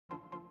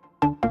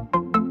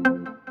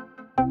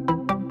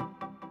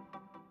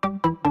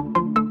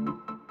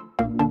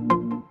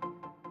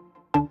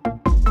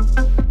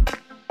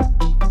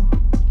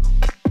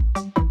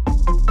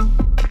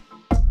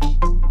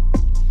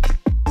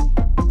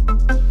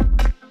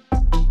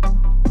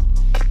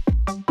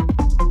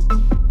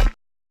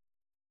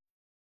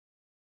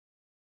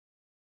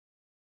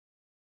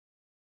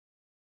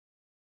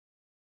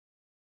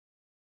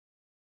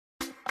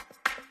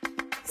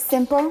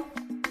Simple,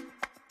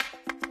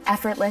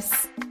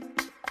 effortless,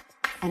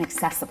 and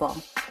accessible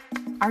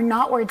are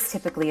not words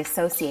typically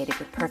associated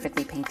with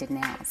perfectly painted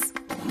nails.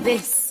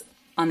 This,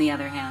 on the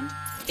other hand,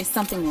 is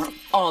something we're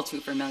all too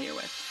familiar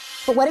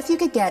with. But what if you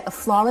could get a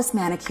flawless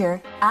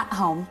manicure at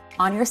home,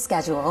 on your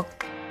schedule,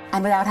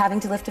 and without having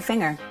to lift a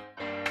finger?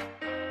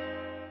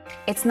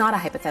 It's not a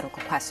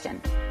hypothetical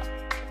question.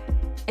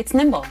 It's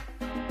Nimble,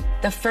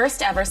 the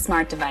first ever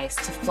smart device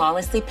to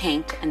flawlessly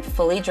paint and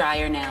fully dry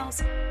your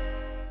nails.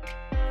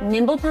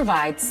 Nimble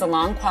provides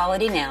salon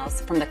quality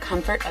nails from the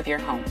comfort of your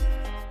home.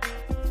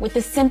 With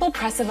the simple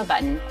press of a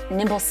button,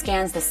 Nimble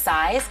scans the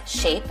size,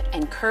 shape,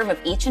 and curve of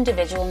each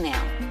individual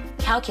nail,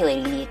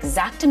 calculating the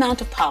exact amount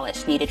of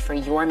polish needed for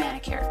your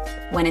manicure.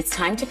 When it's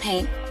time to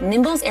paint,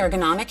 Nimble's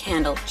ergonomic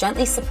handle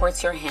gently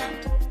supports your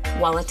hand,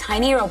 while a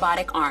tiny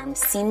robotic arm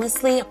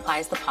seamlessly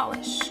applies the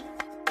polish.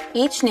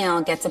 Each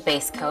nail gets a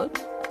base coat,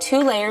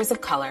 2 layers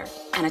of color,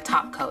 and a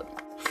top coat,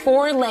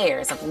 4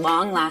 layers of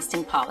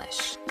long-lasting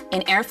polish.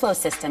 An airflow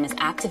system is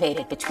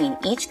activated between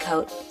each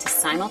coat to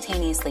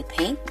simultaneously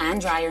paint and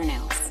dry your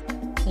nails.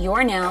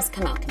 Your nails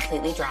come out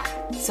completely dry,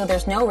 so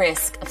there's no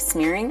risk of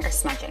smearing or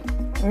smudging.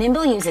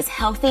 Nimble uses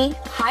healthy,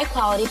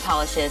 high-quality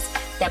polishes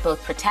that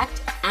both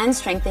protect and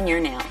strengthen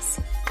your nails.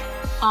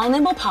 All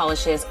Nimble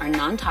polishes are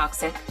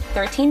non-toxic,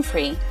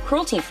 13-free,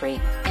 cruelty-free,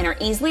 and are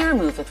easily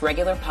removed with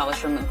regular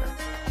polish remover.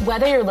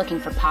 Whether you're looking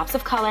for pops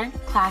of color,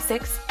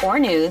 classics, or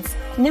nudes,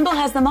 Nimble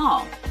has them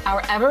all.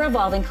 Our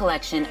ever-evolving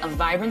collection of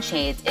vibrant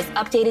shades is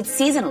updated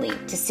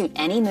seasonally to suit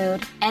any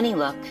mood, any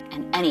look,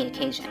 and any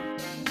occasion.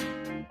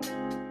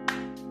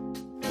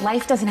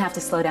 Life doesn't have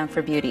to slow down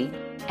for beauty,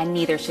 and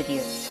neither should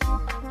you.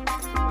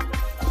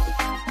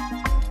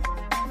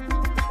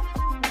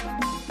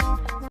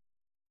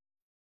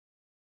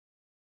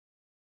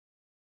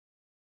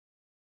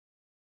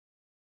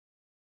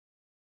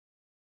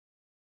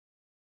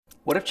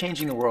 What if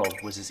changing the world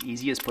was as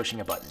easy as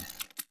pushing a button?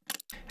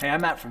 Hey,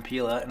 I'm Matt from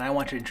Pila, and I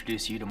want to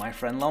introduce you to my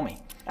friend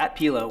Lomi. At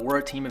Pila, we're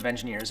a team of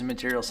engineers and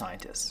material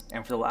scientists,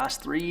 and for the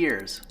last 3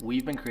 years,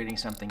 we've been creating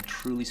something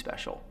truly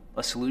special,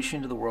 a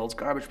solution to the world's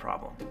garbage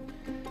problem.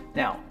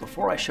 Now,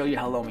 before I show you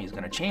how Lomi is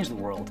going to change the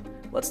world,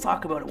 let's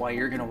talk about why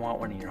you're going to want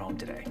one in your home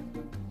today.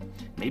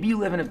 Maybe you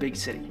live in a big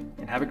city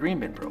and have a green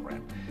bin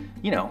program.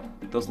 You know,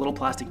 those little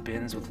plastic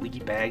bins with leaky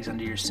bags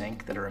under your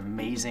sink that are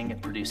amazing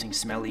at producing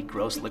smelly,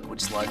 gross liquid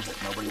sludge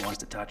that nobody wants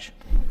to touch.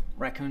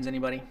 Raccoons,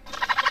 anybody?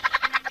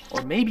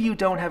 Or maybe you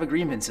don't have a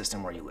green bin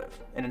system where you live,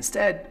 and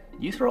instead,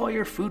 you throw all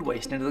your food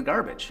waste into the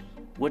garbage,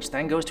 which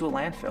then goes to a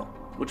landfill,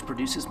 which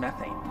produces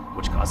methane,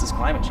 which causes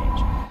climate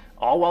change,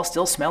 all while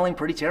still smelling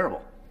pretty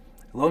terrible.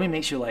 Lomi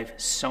makes your life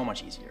so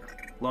much easier.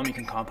 Lomi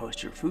can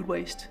compost your food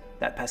waste,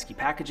 that pesky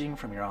packaging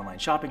from your online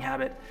shopping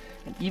habit,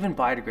 and even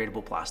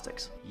biodegradable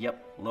plastics.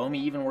 Yep, Lomi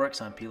even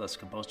works on Pila's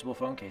compostable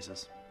phone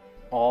cases,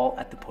 all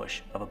at the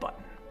push of a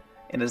button.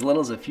 And as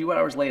little as a few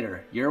hours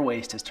later, your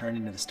waste has turned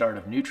into the start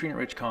of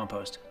nutrient-rich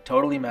compost,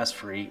 totally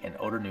mess-free and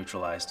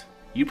odor-neutralized.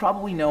 You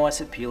probably know us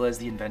at Pila as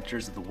the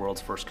inventors of the world's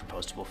first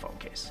compostable phone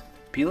case.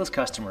 Pila's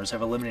customers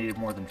have eliminated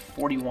more than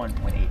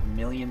 41.8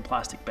 million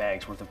plastic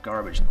bags worth of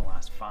garbage in the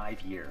last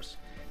 5 years.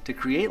 To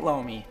create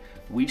Lomi,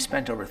 we've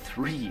spent over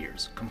 3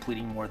 years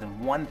completing more than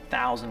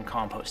 1,000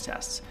 compost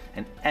tests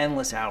and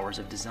endless hours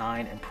of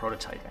design and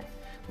prototyping.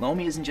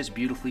 Lomi isn't just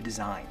beautifully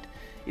designed,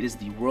 it is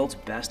the world's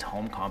best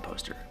home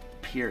composter,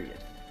 period.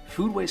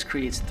 Food waste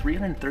creates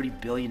 330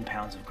 billion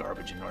pounds of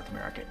garbage in North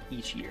America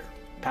each year.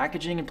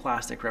 Packaging and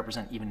plastic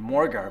represent even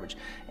more garbage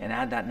and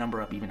add that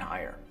number up even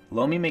higher.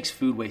 Lomi makes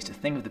food waste a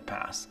thing of the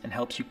past and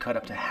helps you cut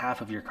up to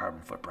half of your carbon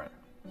footprint,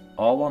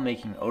 all while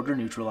making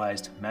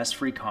odor-neutralized,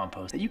 mess-free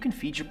compost that you can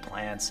feed your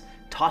plants,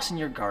 toss in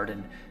your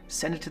garden,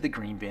 send it to the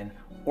green bin,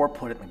 or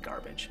put it in the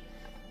garbage.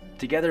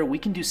 Together, we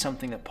can do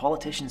something that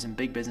politicians and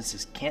big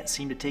businesses can't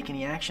seem to take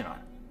any action on,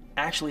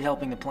 actually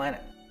helping the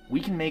planet. We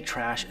can make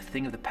trash a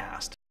thing of the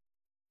past.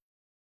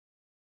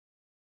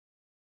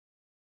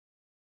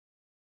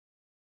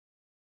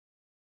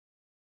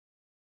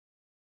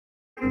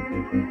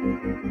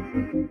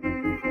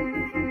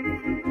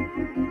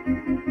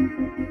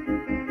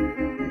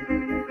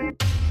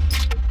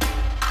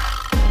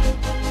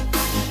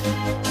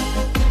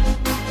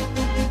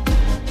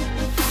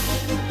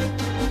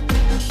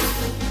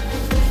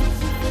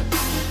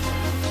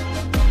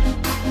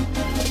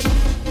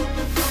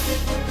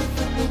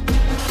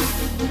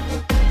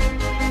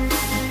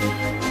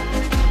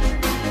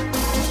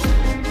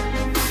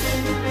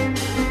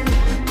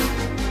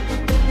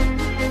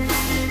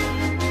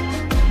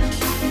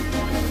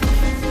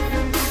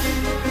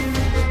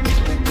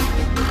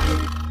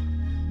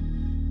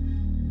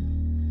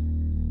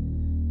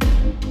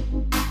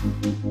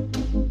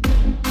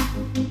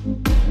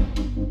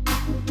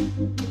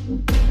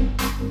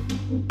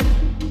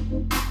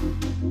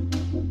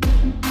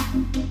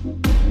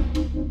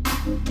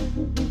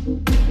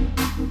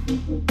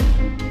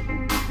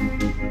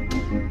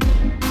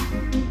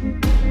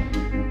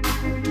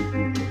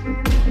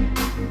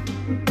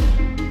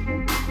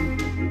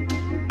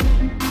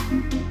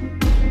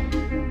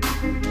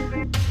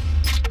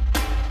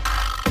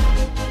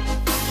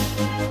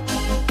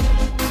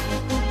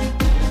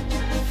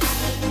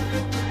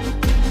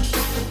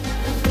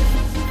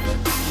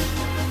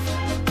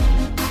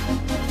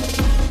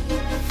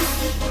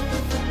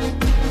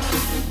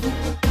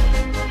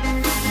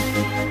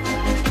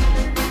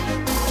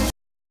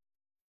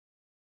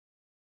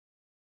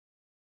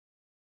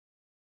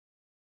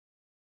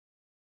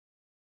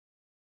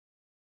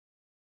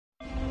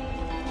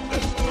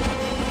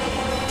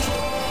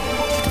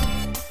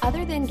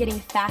 than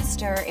getting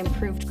faster,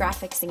 improved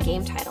graphics and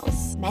game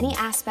titles, many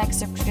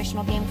aspects of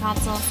traditional game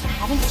consoles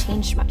haven't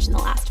changed much in the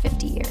last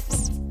 50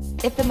 years.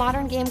 If the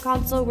modern game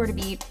console were to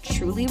be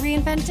truly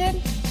reinvented,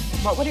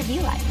 what would it be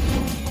like?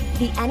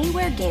 The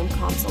Anywhere game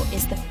console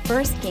is the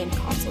first game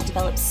console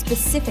developed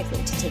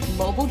specifically to take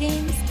mobile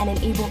games and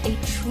enable a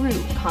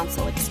true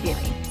console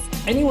experience.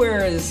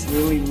 Anywhere is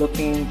really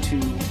looking to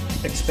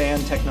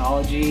expand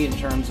technology in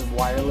terms of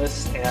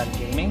wireless and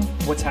gaming.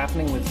 What's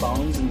happening with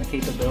phones and the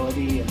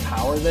capability and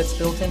power that's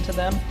built into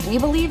them. We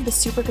believe the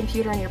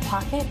supercomputer in your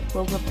pocket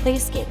will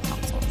replace game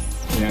consoles.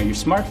 You know, your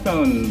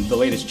smartphone, the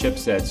latest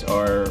chipsets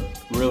are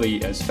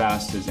really as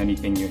fast as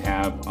anything you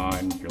have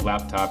on your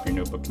laptop, your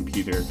notebook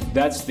computer.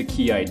 That's the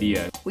key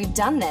idea. We've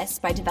done this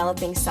by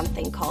developing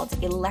something called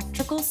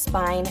electrical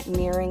spine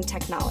mirroring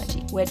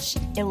technology, which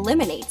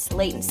eliminates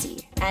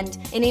latency and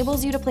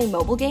enables you to play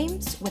mobile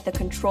games with a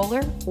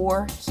controller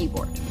or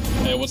keyboard.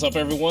 Hey, what's up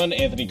everyone?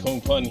 Anthony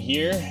Kongpun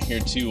here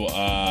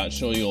to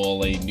show you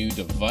all a new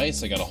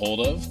device I got a hold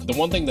of. The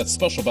one thing that's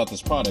special about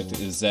this product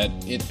is that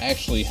it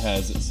actually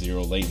has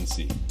zero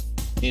latency.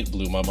 It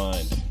blew my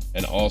mind.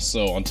 And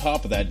also on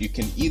top of that, you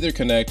can either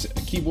connect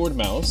a keyboard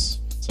mouse,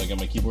 so I got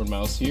my keyboard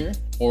mouse here,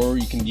 or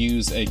you can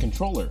use a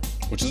controller,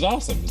 which is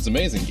awesome. It's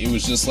amazing. It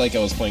was just like I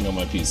was playing on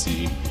my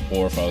PC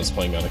or if I was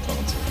playing on a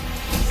console.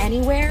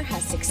 Anywhere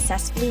has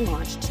successfully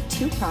launched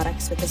 2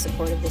 products with the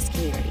support of this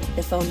community,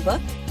 the Phone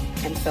Book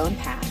and Phone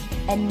Pad.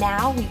 And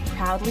now we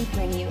proudly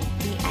bring you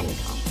the Any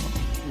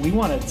console. We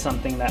wanted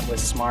something that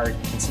was smart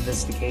and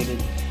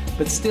sophisticated,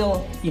 but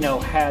still,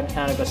 had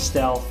kind of a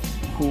stealth,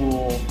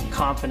 cool,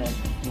 confident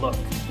look.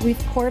 We've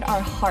poured our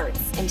hearts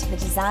into the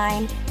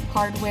design,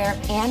 hardware,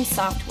 and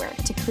software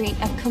to create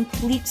a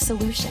complete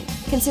solution,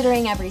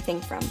 considering everything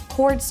from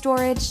cord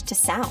storage to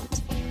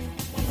sound.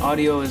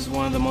 Audio is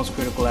one of the most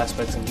critical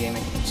aspects in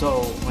gaming.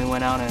 So we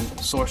went out and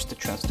sourced the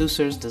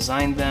transducers,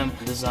 designed them,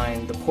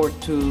 designed the port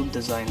tube,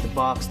 designed the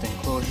box, the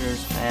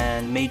enclosures,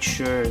 and made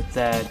sure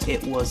that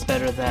it was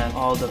better than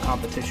all the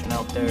competition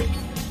out there.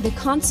 The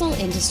console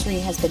industry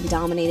has been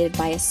dominated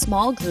by a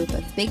small group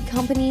of big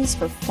companies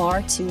for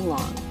far too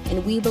long,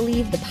 and we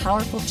believe the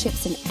powerful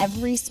chips in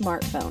every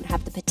smartphone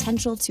have the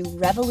potential to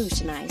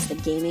revolutionize the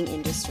gaming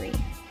industry.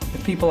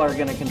 If people are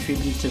going to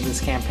contribute to this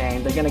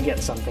campaign, they're going to get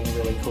something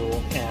really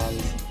cool,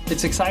 and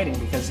it's exciting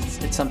because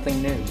it's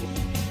something new.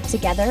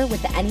 Together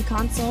with the Any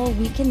console,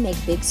 we can make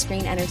big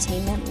screen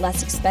entertainment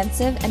less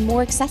expensive and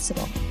more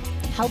accessible.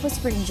 Help us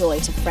bring joy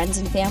to friends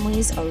and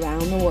families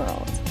around the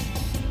world.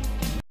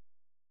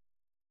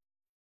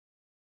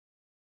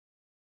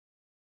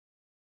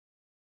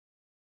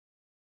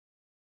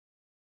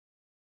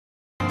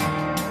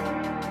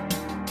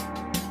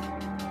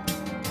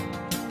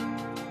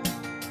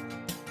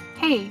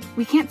 Hey,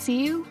 we can't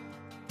see you?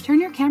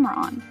 Turn your camera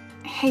on.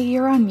 Hey,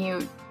 you're on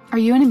mute. Are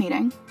you in a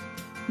meeting?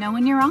 Know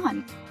when you're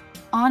on.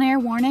 On-air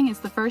warning is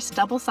the first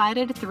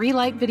double-sided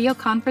 3-light video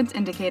conference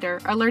indicator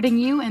alerting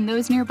you and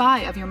those nearby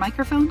of your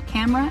microphone,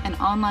 camera, and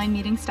online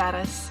meeting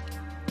status.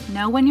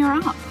 Know when you're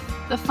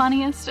off. The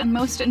funniest and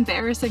most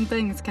embarrassing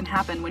things can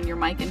happen when your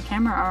mic and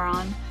camera are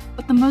on,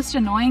 but the most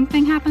annoying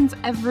thing happens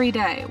every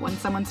day when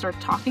someone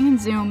starts talking in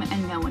Zoom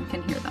and no one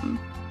can hear them.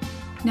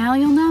 Now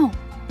you'll know.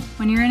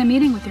 When you're in a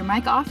meeting with your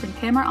mic off and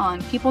camera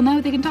on, people know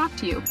they can talk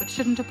to you, but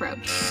shouldn't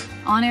approach.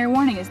 On-air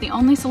warning is the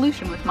only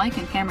solution with mic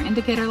and camera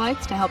indicator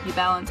lights to help you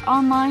balance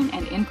online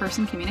and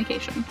in-person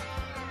communication.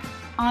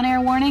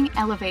 On-air warning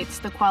elevates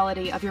the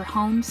quality of your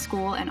home,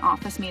 school, and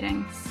office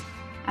meetings.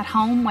 At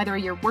home, whether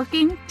you're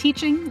working,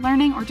 teaching,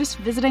 learning, or just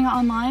visiting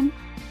online,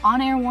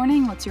 on-air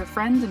warning lets your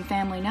friends and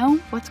family know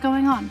what's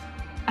going on.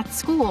 At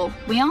school,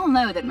 we all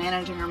know that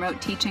managing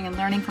remote teaching and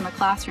learning from a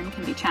classroom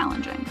can be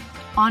challenging.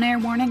 On-air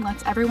warning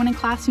lets everyone in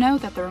class know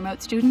that the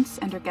remote students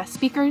and or guest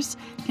speakers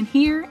can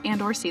hear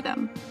and or see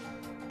them.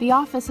 The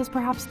office is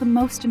perhaps the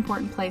most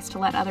important place to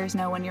let others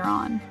know when you're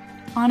on.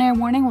 On-air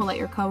warning will let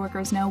your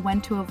coworkers know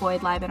when to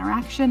avoid live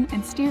interaction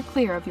and steer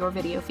clear of your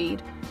video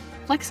feed.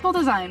 Flexible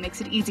design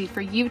makes it easy for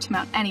you to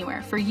mount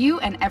anywhere for you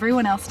and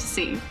everyone else to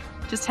see.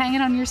 Just hang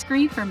it on your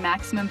screen for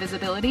maximum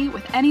visibility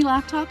with any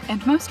laptop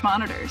and most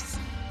monitors.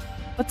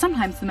 But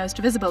sometimes the most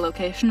visible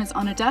location is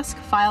on a desk,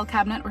 file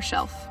cabinet, or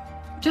shelf.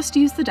 Just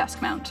use the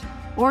desk mount.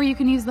 Or you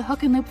can use the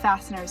hook and loop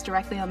fasteners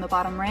directly on the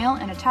bottom rail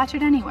and attach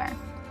it anywhere.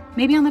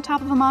 Maybe on the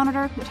top of a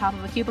monitor, the top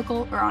of a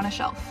cubicle, or on a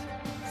shelf.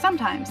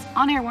 Sometimes,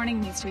 on-air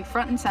warning needs to be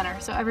front and center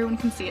so everyone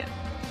can see it.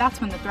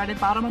 That's when the threaded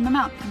bottom on the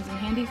mount comes in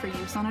handy for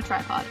use on a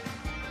tripod.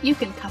 You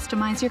can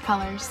customize your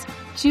colors.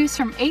 Choose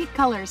from 8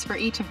 colors for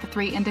each of the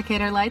 3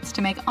 indicator lights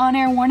to make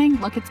on-air warning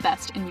look its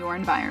best in your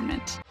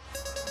environment.